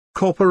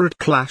corporate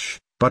clash,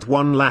 but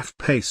one laff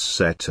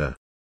Pacesetter.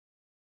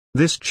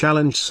 This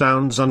challenge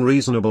sounds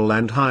unreasonable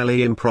and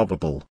highly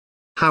improbable.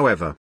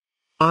 However,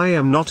 I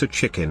am not a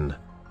chicken.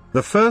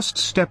 The first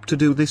step to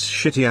do this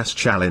shitty-ass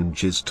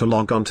challenge is to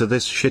log on to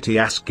this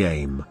shitty-ass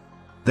game.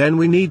 Then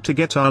we need to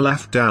get our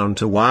laff down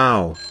to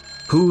wow.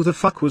 Who the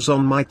fuck was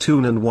on my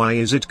toon and why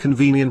is it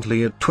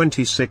conveniently at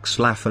 26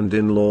 laff and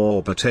in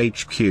Lawbert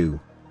HQ?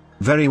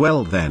 Very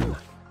well then.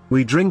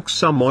 We drink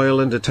some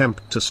oil and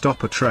attempt to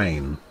stop a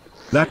train.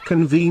 That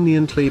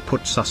conveniently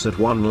puts us at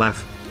 1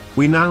 laff.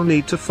 We now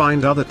need to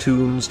find other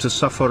toons to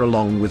suffer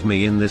along with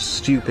me in this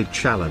stupid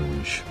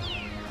challenge.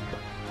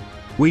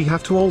 We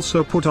have to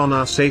also put on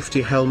our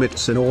safety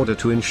helmets in order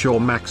to ensure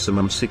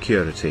maximum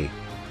security.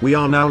 We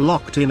are now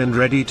locked in and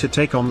ready to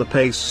take on the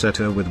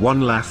Pacesetter with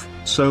 1 laff,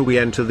 so we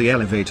enter the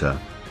elevator.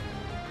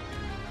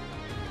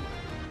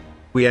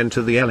 We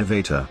enter the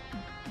elevator.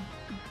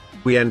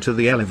 We enter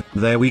the elevator.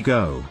 There we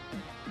go.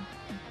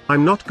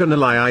 I'm not gonna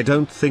lie, I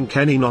don't think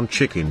any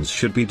non-chickens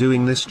should be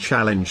doing this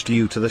challenge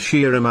due to the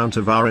sheer amount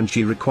of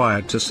RNG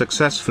required to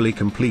successfully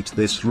complete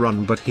this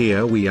run, but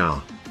here we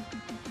are.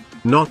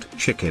 Not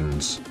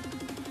chickens.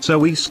 So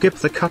we skip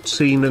the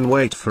cutscene and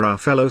wait for our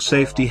fellow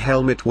safety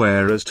helmet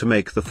wearers to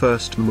make the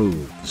first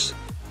moves.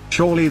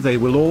 Surely they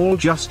will all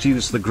just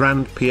use the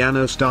grand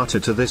piano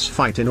starter to this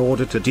fight in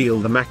order to deal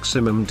the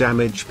maximum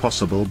damage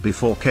possible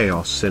before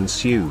chaos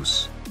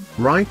ensues.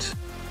 Right?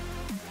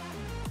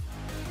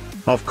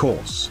 Of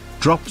course,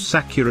 drops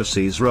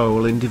accuracies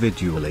roll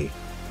individually.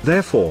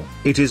 Therefore,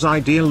 it is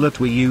ideal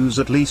that we use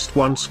at least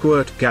 1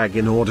 squirt gag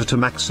in order to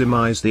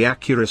maximize the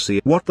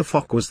accuracy. What the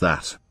fuck was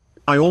that?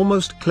 I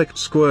almost clicked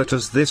squirt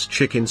as this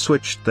chicken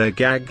switched their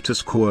gag to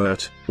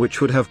squirt,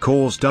 which would have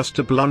caused us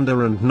to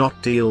blunder and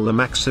not deal the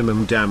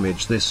maximum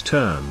damage this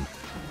turn.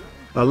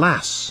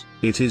 Alas,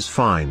 it is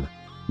fine.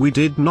 We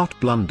did not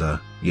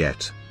blunder,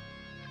 yet.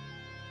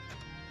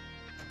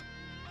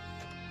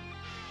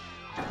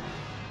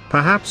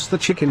 Perhaps the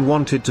chicken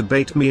wanted to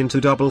bait me into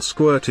double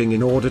squirting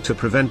in order to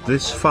prevent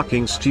this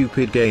fucking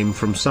stupid game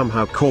from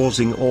somehow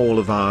causing all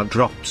of our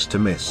drops to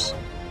miss.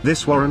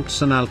 This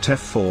warrants an Alt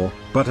F4,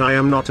 but I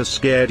am not a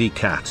scaredy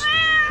cat.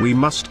 We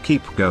must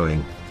keep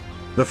going.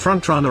 The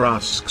frontrunner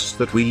asks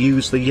that we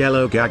use the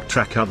yellow gag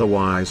track,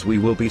 otherwise we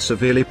will be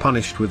severely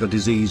punished with a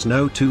disease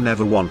no toon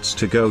ever wants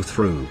to go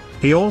through.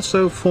 He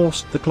also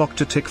forced the clock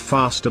to tick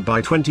faster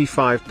by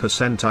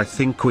 25%. I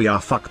think we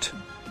are fucked.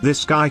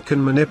 This guy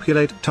can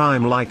manipulate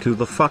time like who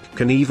the fuck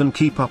can even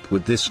keep up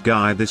with this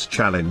guy? This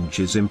challenge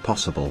is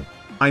impossible.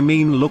 I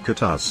mean, look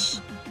at us.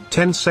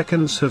 10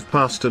 seconds have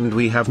passed and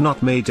we have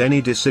not made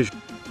any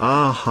decision.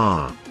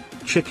 Aha.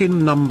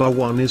 Chicken number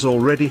 1 is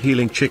already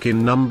healing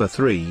chicken number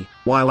 3,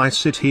 while I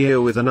sit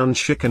here with an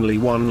unchickenly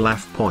 1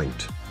 laff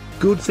point.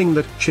 Good thing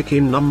that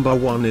chicken number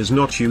 1 is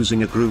not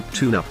using a group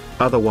tune-up,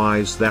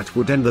 otherwise that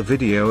would end the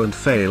video and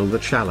fail the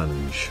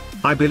challenge.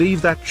 I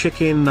believe that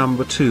chicken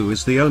number 2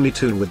 is the only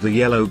toon with the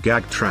yellow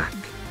gag track.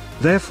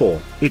 Therefore,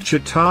 it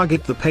should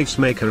target the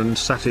pacemaker and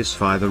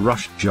satisfy the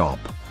rush job.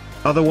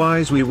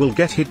 Otherwise we will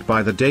get hit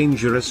by the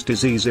dangerous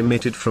disease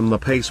emitted from the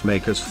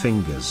pacemaker's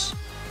fingers.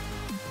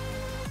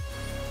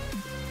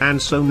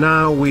 And so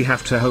now we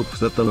have to hope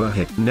that the lure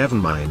hit. Never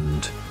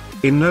mind.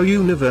 In no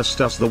universe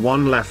does the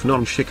 1 laff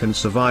non-chicken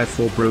survive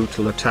 4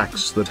 brutal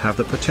attacks that have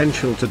the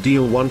potential to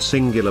deal 1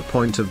 singular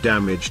point of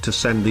damage to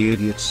send the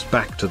idiots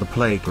back to the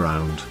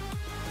playground.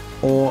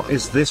 Or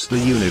is this the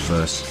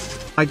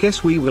universe? I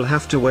guess we will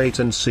have to wait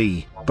and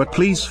see, but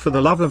please, for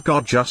the love of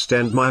God, just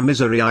end my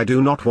misery. I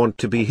do not want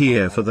to be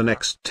here for the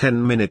next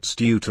 10 minutes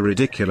due to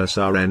ridiculous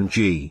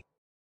RNG.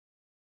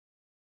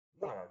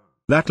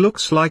 That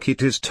looks like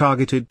it is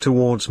targeted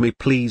towards me.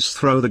 Please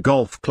throw the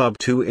golf club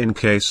too in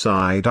case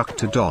I duck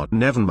to dodge.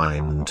 Never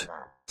mind.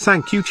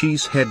 Thank you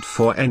Cheesehead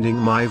for ending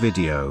my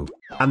video.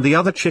 And the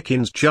other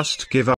chickens just give up.